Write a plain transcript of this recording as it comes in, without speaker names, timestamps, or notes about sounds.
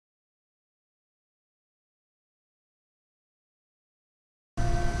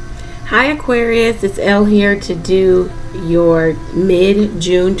Hi Aquarius, it's Elle here to do your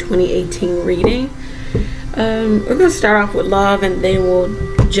mid-June 2018 reading. We're going to start off with love and then we'll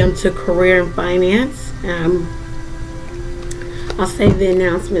jump to career and finance. I'll save the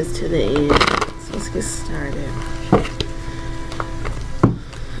announcements to the end. So let's get started.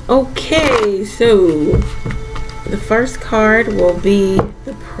 Okay, so the first card will be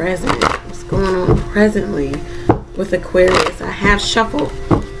the present. What's going on presently with Aquarius? I have shuffled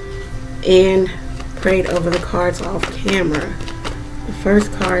and prayed over the cards off camera. The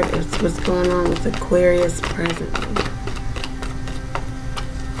first card is what's going on with Aquarius presently.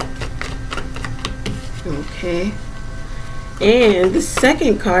 Okay. And the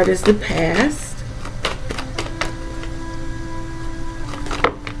second card is the past.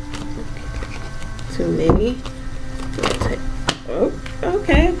 Too many. Oh,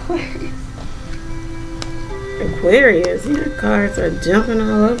 okay, Aquarius. Aquarius, your cards are jumping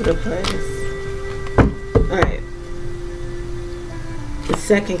all over the place. Alright. The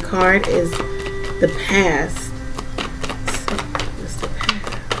second card is the past. So, what's the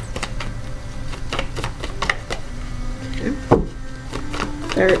past? Okay.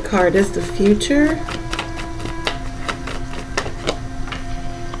 Third card is the future.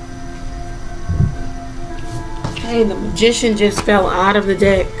 Okay, the Magician just fell out of the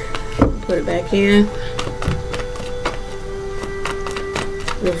deck. Put it back in.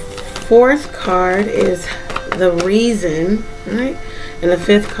 The fourth card is the reason, right? And the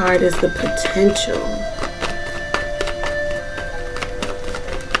fifth card is the potential.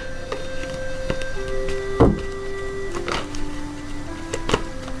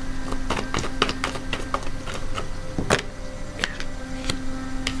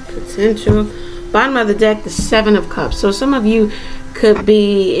 Potential. Bottom of the deck, the Seven of Cups. So some of you could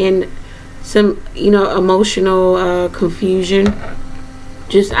be in some, emotional confusion.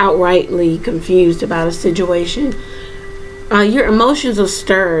 Just outrightly confused about a situation. Your emotions are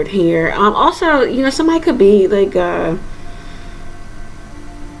stirred here. Also, somebody could be like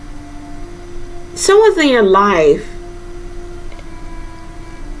someone's in your life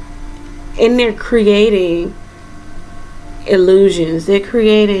and they're creating illusions. They're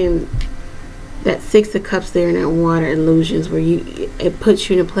creating that Six of Cups there in that water, illusions, where it puts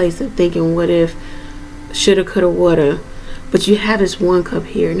you in a place of thinking, what if, shoulda, coulda, woulda. But you have this one cup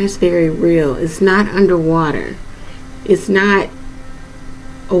here, and that's very real. It's not underwater. It's not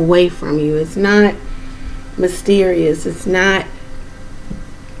away from you. It's not mysterious. It's not,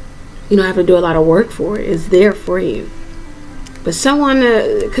 you don't have to do a lot of work for it. It's there for you. But someone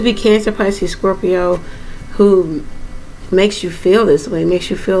could be Cancer, Pisces, Scorpio, who makes you feel this way, makes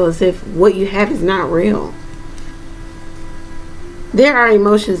you feel as if what you have is not real. There are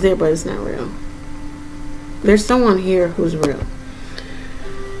emotions there, but it's not real. There's someone here who's real.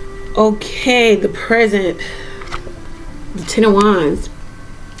 Okay, the present, the Ten of Wands.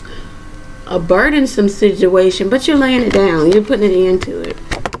 A burdensome situation, but you're laying it down. You're putting an end to it.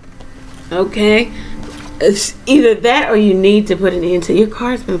 Okay? It's either that or you need to put an end to it. Your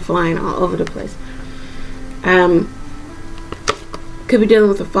card's been flying all over the place. Could be dealing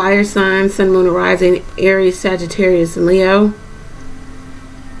with a fire sign, Sun, Moon, Rising, Aries, Sagittarius, and Leo.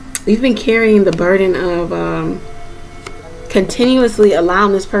 You've been carrying the burden of continuously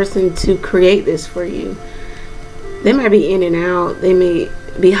allowing this person to create this for you. They might be in and out. They may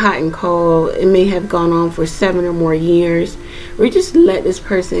be hot and cold. It may have gone on for 7 or more years. Or you just let this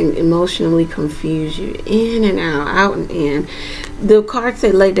person emotionally confuse you. In and out and in. The cards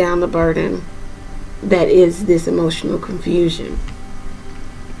say lay down the burden that is this emotional confusion.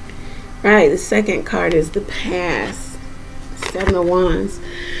 Right, the second card is the past. Seven of Wands.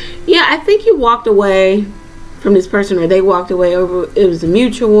 Yeah, I think you walked away from this person, or they walked away, over it was a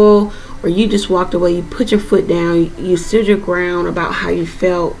mutual, or you just walked away. You put your foot down. You stood your ground about how you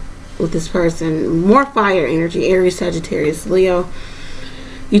felt with this person. More fire energy, Aries, Sagittarius, Leo.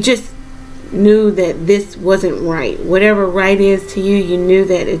 You just knew that this wasn't right. Whatever right is to you, you knew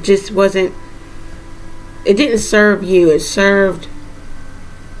that it just wasn't, it didn't serve you. It served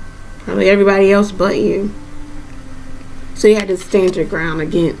probably everybody else but you. So you had to stand your ground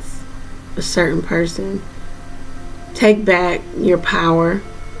against a certain person. Take back your power.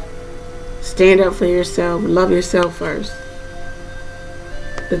 Stand up for yourself. Love yourself first.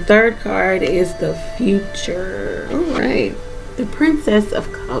 The third card is the future. Alright. The Princess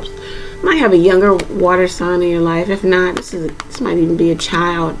of Cups. Might have a younger water sign in your life. If not, this might even be a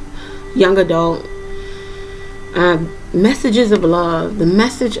child, young adult. Messages of love. The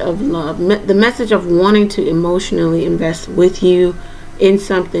message of love. The message of wanting to emotionally invest with you in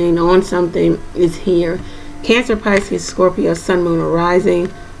something, on something, is here. Cancer, Pisces, Scorpio, Sun, Moon, or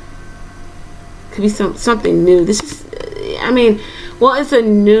Rising. Could be something new. This is, I mean, well, it's a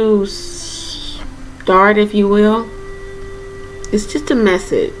new start, if you will. It's just a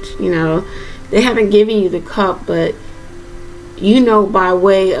message, you know. They haven't given you the cup, but you know by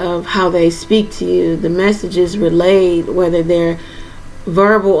way of how they speak to you, the message is relayed, whether they're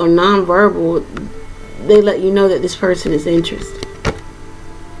verbal or non-verbal. They let you know that this person is interested.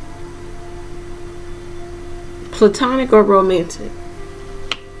 Platonic or romantic.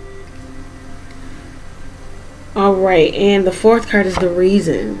 Alright, and the fourth card is the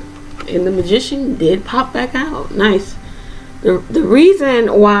reason. And the Magician did pop back out. Nice. The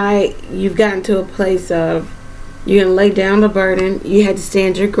reason why you've gotten to a place of you're going to lay down the burden, you had to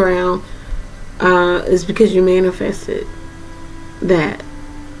stand your ground, is because you manifested that.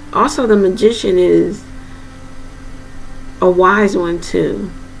 Also, the Magician is a wise one too.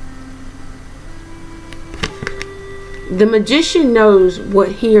 The Magician knows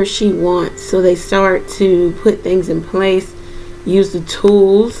what he or she wants, so they start to put things in place, use the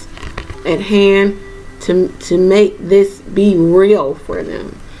tools at hand to make this be real for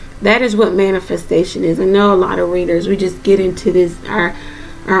them. That is what manifestation is. I know a lot of readers, we just get into this our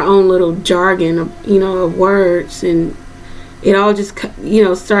own little jargon of, you know, of words, and it all just, you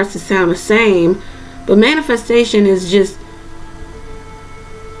know, starts to sound the same. But manifestation is just,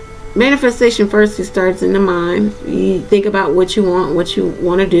 manifestation first, it starts in the mind. You think about what you want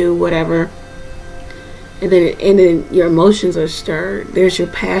to do, whatever, and then your emotions are stirred. There's your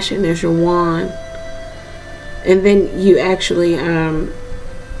passion, there's your wand, and then you actually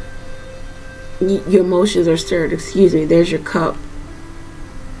your emotions are stirred, excuse me. There's your cup.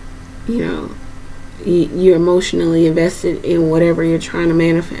 You know, you're emotionally invested in whatever you're trying to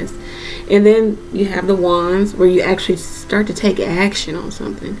manifest. And then you have the wands, where you actually start to take action on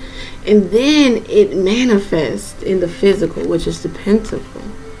something, and then it manifests in the physical, which is the pentacle.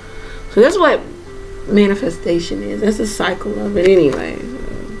 So that's what manifestation is. That's a cycle of it anyway.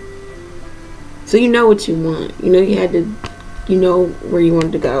 So you know what you want. You know you know where you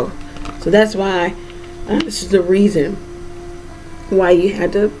wanted to go. So that's why this is the reason why you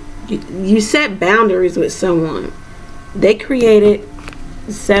had to, you set boundaries with someone. They created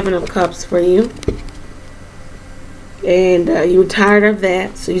the Seven of Cups for you, and you were tired of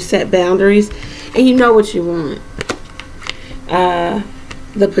that, so you set boundaries, and you know what you want.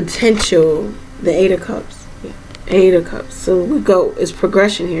 The potential, the Eight of Cups. Yeah. Eight of Cups. So we go, it's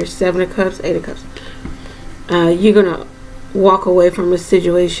progression here. Seven of Cups, Eight of Cups. You're gonna walk away from a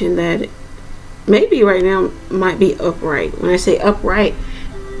situation that maybe right now might be upright. When I say upright,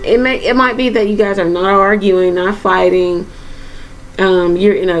 it might be that you guys are not arguing, not fighting.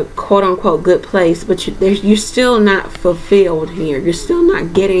 You're in a quote-unquote good place, but you're still not fulfilled here. You're still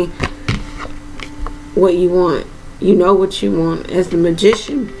not getting what you want. You know what you want as the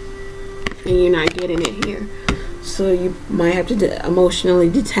Magician, and you're not getting it here. So you might have to emotionally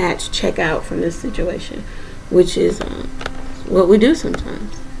detach, check out from this situation, which is what we do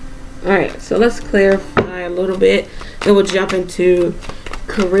sometimes. Alright, so let's clarify a little bit, then we'll jump into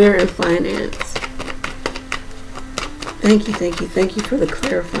career and finance. Thank you for the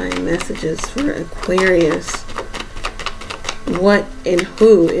clarifying messages for Aquarius. What and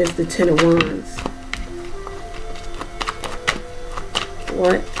who is the Ten of Wands?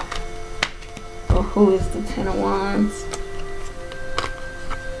 What or who is the Ten of Wands?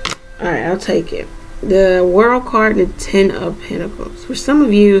 Alright, I'll take it. The World card and the Ten of Pentacles. For some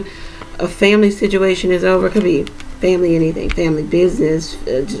of you, a family situation is over. It could be family anything, family business,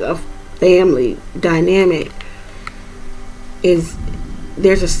 just a family dynamic.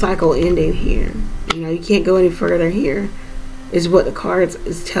 There's a cycle ending here. You know, you can't go any further here, is what the cards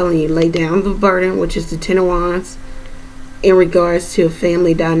is telling you. Lay down the burden, which is the Ten of Wands, in regards to a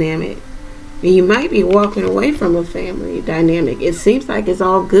family dynamic. And you might be walking away from a family dynamic. It seems like it's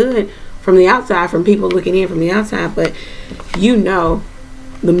all good from the outside, from people looking in from the outside, but you know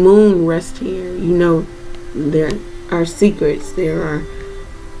the moon rests here. You know there are secrets. There's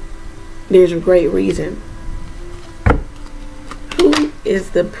a great reason. Who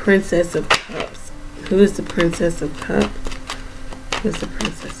is the Princess of Cups? Who is the Princess of Cups? Who is the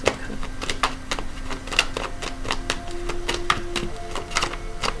Princess of Cups?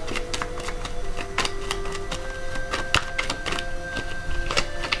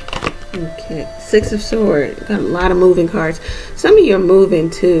 Okay, Six of Swords. Got a lot of moving cards. Some of you are moving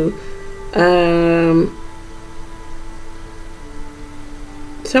too.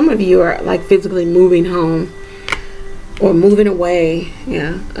 Some of you are like physically moving home or moving away.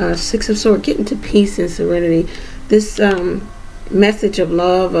 Yeah. Six of Swords. Getting to peace and serenity. This message of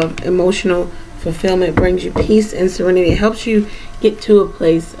love, of emotional fulfillment, brings you peace and serenity. It helps you get to a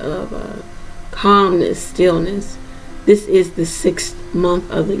place of calmness, stillness. This is the 6th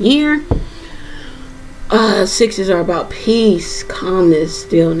month of the year. Sixes are about peace, calmness,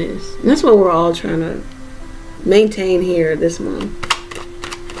 stillness. And that's what we're all trying to maintain here this month.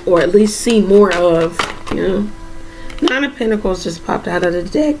 Or at least see more of, you know. 9 of Pentacles just popped out of the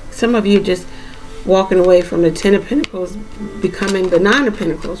deck. Some of you just walking away from the 10 of Pentacles, becoming the 9 of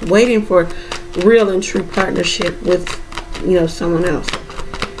Pentacles, waiting for real and true partnership with, you know, someone else.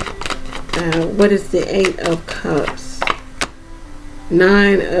 What is the 8 of Cups?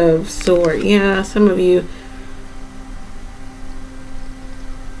 9 of Swords. Yeah, some of you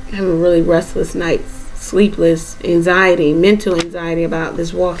having really restless nights, sleepless, anxiety, mental anxiety about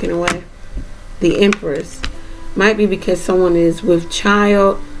this walking away. The Empress. Might be because someone is with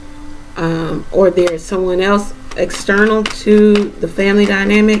child, or there's someone else external to the family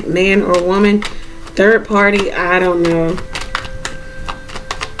dynamic, man or woman, third party, I don't know.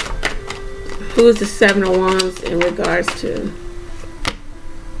 Who is the 7 of Wands in regards to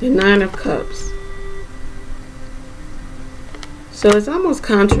the 9 of Cups? So it's almost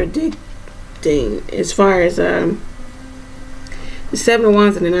contradicting as far as the 7 of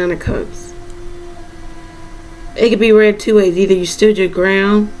Wands and the 9 of Cups. It could be read two ways. Either you stood your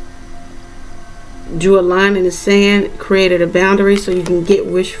ground, drew a line in the sand, created a boundary so you can get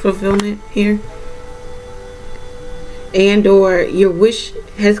wish fulfillment here, and or your wish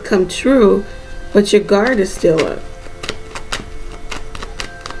has come true but your guard is still up.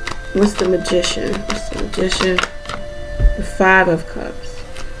 What's the Magician? What's the Magician? The 5 of Cups.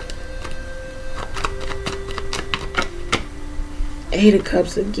 8 of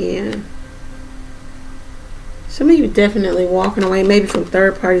Cups again. Some of you definitely walking away, maybe from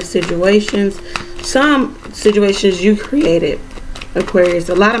third-party situations. Some situations you created, Aquarius.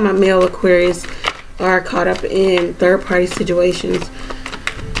 A lot of my male Aquarius are caught up in third-party situations.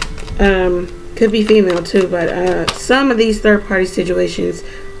 Could be female too, but some of these third-party situations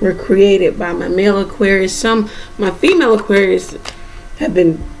were created by my male Aquarius. Some, my female Aquarius, have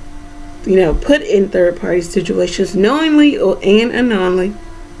been, you know, put in third-party situations knowingly and unknowingly.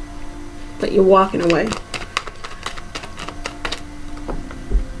 But you're walking away.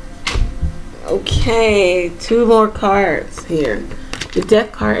 Okay, 2 more cards here. The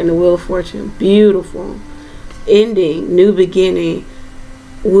Death card and the Wheel of Fortune. Beautiful. Ending, new beginning.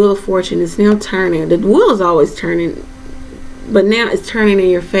 Wheel of Fortune is now turning. The wheel is always turning, but now it's turning in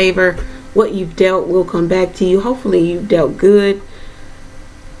your favor. What you've dealt will come back to you. Hopefully you've dealt good.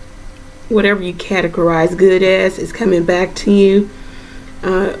 Whatever you categorize good as is coming back to you.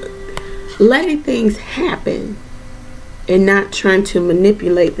 Letting things happen and not trying to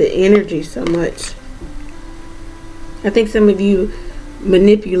manipulate the energy so much. I think some of you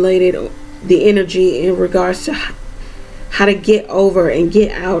manipulated the energy in regards to how to get over and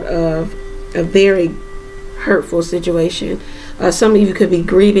get out of a very hurtful situation. Some of you could be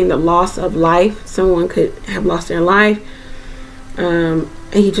grieving the loss of life. Someone could have lost their life, and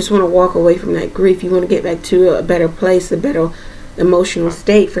you just want to walk away from that grief. You want to get back to a better place, a better emotional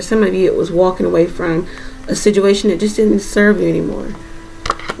state. For some of you, it was walking away from a situation that just didn't serve you anymore.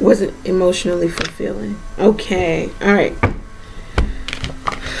 It wasn't emotionally fulfilling. Okay, all right.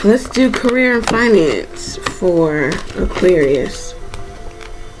 Let's do career and finance for Aquarius.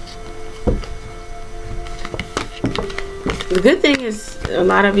 The good thing is a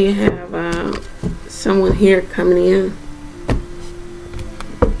lot of you have someone here coming in.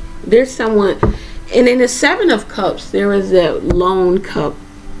 There's someone, and in the 7 of Cups, there is that lone cup.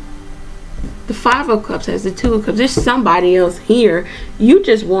 The 5 of Cups has the 2 of Cups. There's somebody else here. You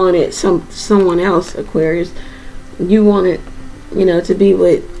just wanted someone else, Aquarius. You wanted, you know, to be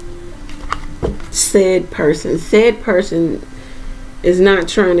with said person. Said person is not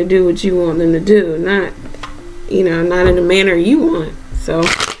trying to do what you want them to do. Not, you know, not in the manner you want. So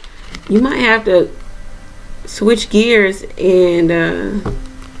you might have to switch gears and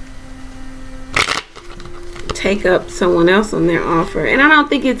take up someone else on their offer. And I don't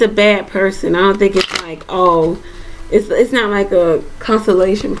think it's a bad person. I don't think it's like, oh, it's not like a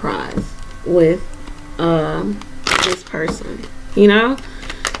consolation prize with this person, you know.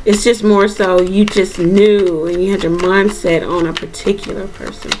 It's just more so you just knew and you had your mindset on a particular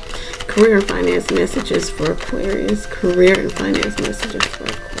person. Career and finance messages for Aquarius. Career and finance messages for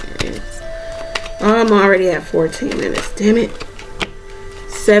Aquarius. Oh, I'm already at 14 minutes. Damn it.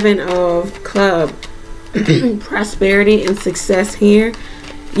 7 of Clubs. Prosperity and success here.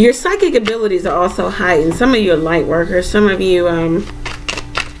 Your psychic abilities are also heightened. Some of you are light workers. Some of you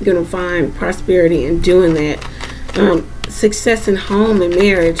gonna find prosperity in doing that. Success in home and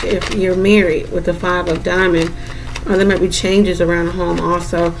marriage if you're married with the 5 of Diamonds. There might be changes around the home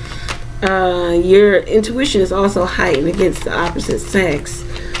also. Your intuition is also heightened against the opposite sex.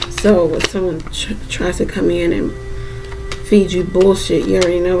 So when someone tries to come in and feed you bullshit, you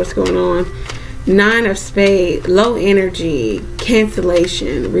already know what's going on. 9 of Spades, low energy,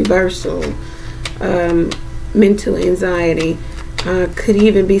 cancellation, reversal, mental anxiety. Could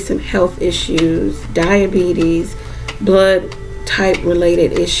even be some health issues, diabetes, blood type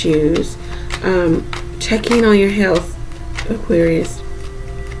related issues. Check in on your health, Aquarius.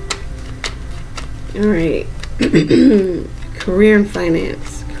 All right. Career and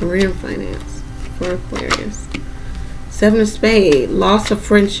finance. Career and finance for Aquarius. 7 of Spades, loss of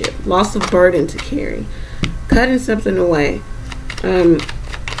friendship, loss of burden to carry, cutting something away,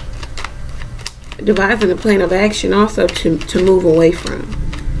 devising a plan of action also to move away from.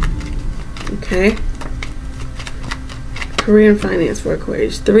 Okay. Career and finance for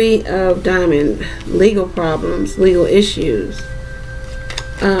Aquarius. 3 of Diamonds, legal problems, legal issues.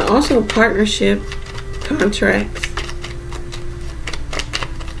 Also partnership, contracts.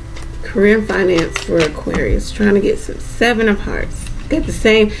 Career and finance for Aquarius. Trying to get some 7 of Hearts. Got the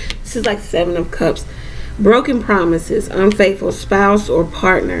same. This is like 7 of Cups. Broken promises, unfaithful spouse or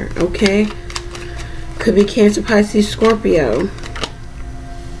partner. Okay. Could be Cancer, Pisces, Scorpio.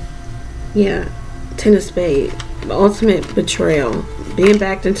 Yeah. 10 of Spades. The ultimate betrayal. Being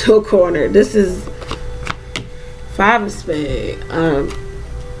backed into a corner. This is 5 of Spades.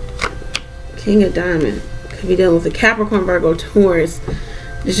 King of Diamonds. Could be dealing with a Capricorn, Virgo, Taurus.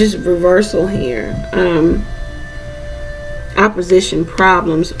 It's just reversal here. Opposition,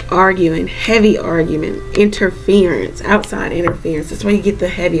 problems, arguing, heavy argument, interference, outside interference. That's why you get the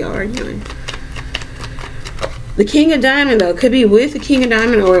heavy arguing. The King of Diamond, though, could be with the King of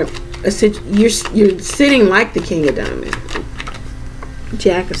Diamond, or you're sitting like the King of Diamond.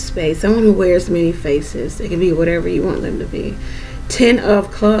 Jack of Spades, someone who wears many faces. They can be whatever you want them to be. 10 of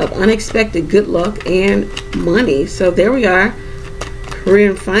Clubs, unexpected good luck and money. So there we are.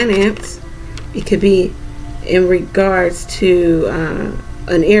 Career and finance. It could be in regards to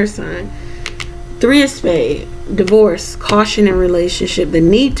an air sign. 3 of Spades, divorce, caution in relationship, the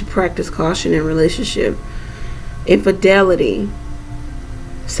need to practice caution in relationship, infidelity,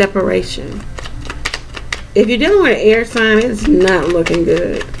 separation. If you're dealing with an air sign, it's not looking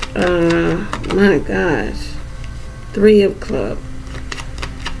good. My gosh. 3 of Clubs.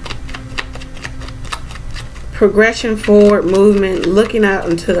 Progression, forward movement, looking out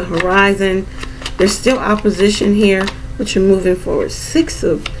into the horizon. There's still opposition here, but you're moving forward. 6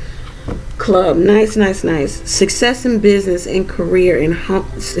 of Clubs. Nice, nice, nice. Success in business and career, and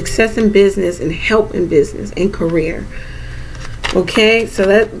success in business and help in business and career. Okay,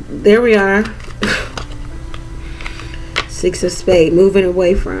 so there we are. 6 of Spades, moving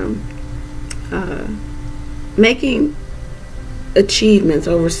away from making achievements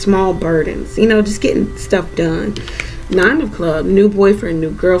over small burdens, you know, just getting stuff done. 9 of Clubs, new boyfriend, new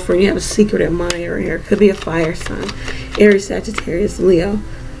girlfriend. You have a secret admirer here. Could be a fire sign. Aries, Sagittarius, Leo.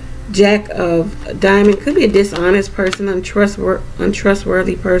 Jack of Diamond, could be a dishonest person,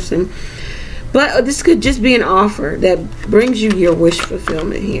 untrustworthy person. But this could just be an offer that brings you your wish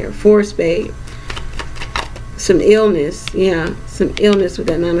fulfillment here. 4 of Spades. Some illness, yeah, some illness with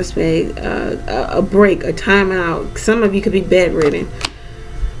that 9 of Spades. A break, a timeout. Some of you could be bedridden.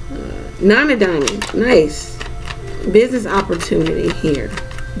 9 of Diamonds, nice. Business opportunity here.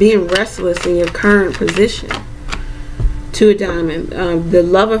 Being restless in your current position. 2 of Diamonds, the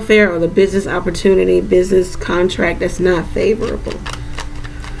love affair or the business opportunity, business contract that's not favorable.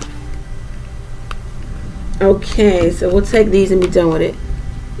 Okay, so we'll take these and be done with it.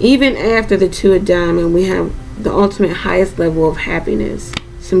 Even after the 2 of Diamonds, we have the ultimate highest level of happiness.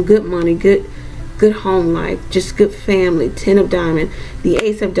 Some good money, good home life, just good family. 10 of Diamonds, the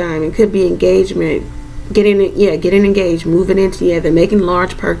Ace of Diamonds, could be engagement, getting engaged, moving in together, making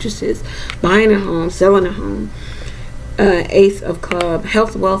large purchases, buying a home, selling a home. Ace of Clubs,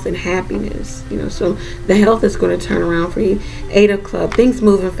 health, wealth, and happiness. You know, so the health is going to turn around for you. 8 of Clubs, things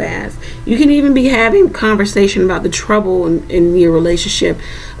moving fast. You can even be having conversation about the trouble in your relationship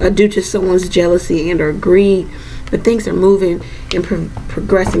due to someone's jealousy and or greed. But things are moving and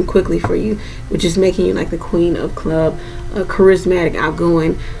progressing quickly for you, which is making you like the Queen of Clubs, charismatic,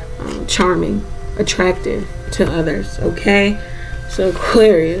 outgoing, charming, attractive to others. Okay, so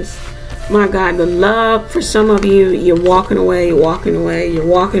Aquarius. My God, the love for some of you, you're walking away,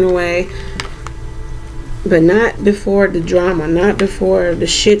 but not before the drama, not before the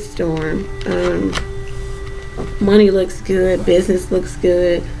shitstorm. Money looks good, business looks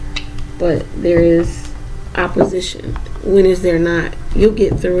good, but there is opposition. When is there not? You'll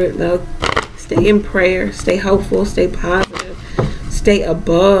get through it though. Stay in prayer, stay hopeful, stay positive, stay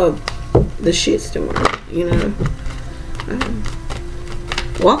above the shitstorm, you know.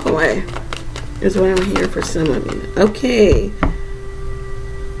 Walk away is what I'm hearing for some of you. Okay.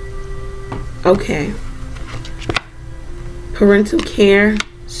 Okay. Parental care,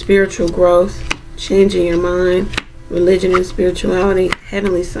 spiritual growth, changing your mind, religion and spirituality,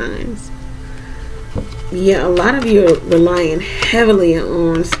 heavenly signs. Yeah, a lot of you are relying heavily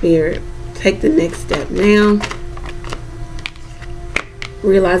on spirit. Take the next step now.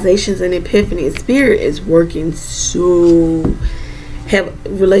 Realizations and epiphanies. Spirit is working so. Have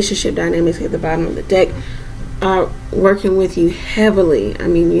relationship dynamics at the bottom of the deck are working with you heavily. I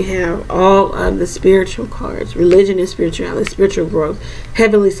mean, you have all of the spiritual cards, religion and spirituality, spiritual growth,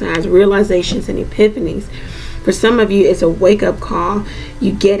 heavenly signs, realizations and epiphanies. For some of you, it's a wake-up call.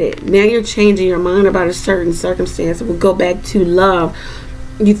 You get it. Now you're changing your mind about a certain circumstance. We'll go back to love.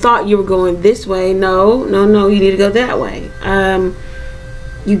 You thought you were going this way. No, no, no. You need to go that way.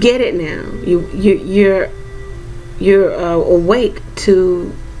 You get it now. You're awake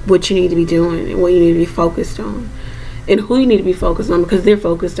to what you need to be doing and what you need to be focused on, and who you need to be focused on because they're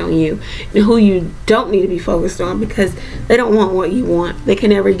focused on you, and who you don't need to be focused on because they don't want what you want. They can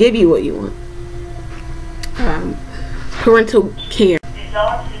never give you what you want. Parental care.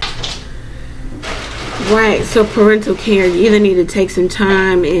 Right, so parental care, you either need to take some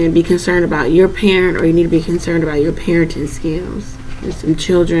time and be concerned about your parent, or you need to be concerned about your parenting skills. There's some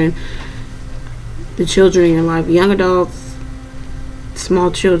children, the children in your life, young adults,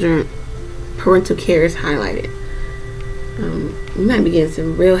 small children, parental care is highlighted. You might be getting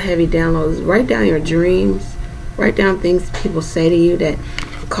some real heavy downloads. Write down your dreams. Write down things people say to you that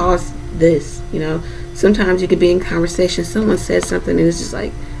cause this, you know. Sometimes you could be in conversation, someone says something and it's just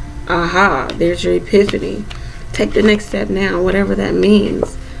like, aha, there's your epiphany. Take the next step now, whatever that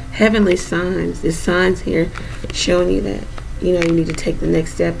means. Heavenly signs. There's signs here showing you that, you know, you need to take the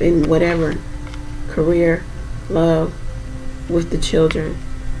next step in whatever. Career, love, with the children,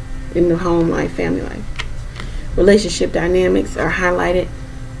 in the home life, family life. Relationship dynamics are highlighted.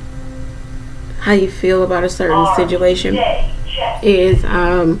 How you feel about a certain situation is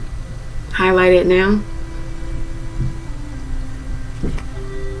highlighted now.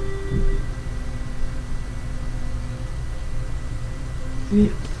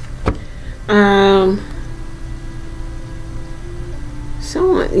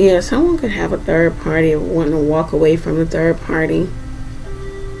 Someone could have a third party or wanting to walk away from the third party.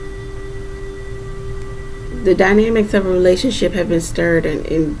 The dynamics of a relationship have been stirred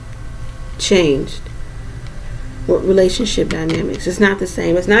and changed. What relationship dynamics? It's not the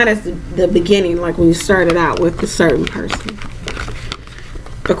same. It's not as the beginning, like when you started out with a certain person.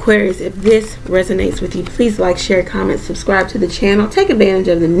 Aquarius, if this resonates with you, please like, share, comment, subscribe to the channel. Take advantage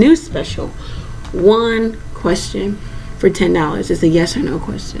of the new special. One question for $10. It's a yes or no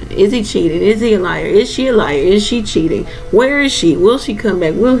question. Is he cheating? Is he a liar? Is she a liar? Is she cheating? Where is she? Will she come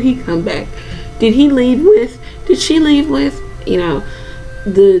back? Will he come back? Did he leave with? Did she leave with? You know,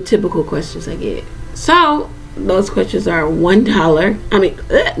 the typical questions I get. So those questions are $1. I mean,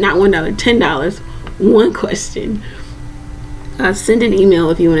 not $1, $10. One question. Send an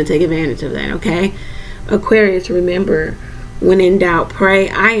email if you want to take advantage of that, okay? Aquarius, remember, when in doubt, pray.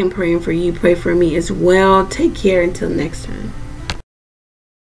 I am praying for you. Pray for me as well. Take care until next time.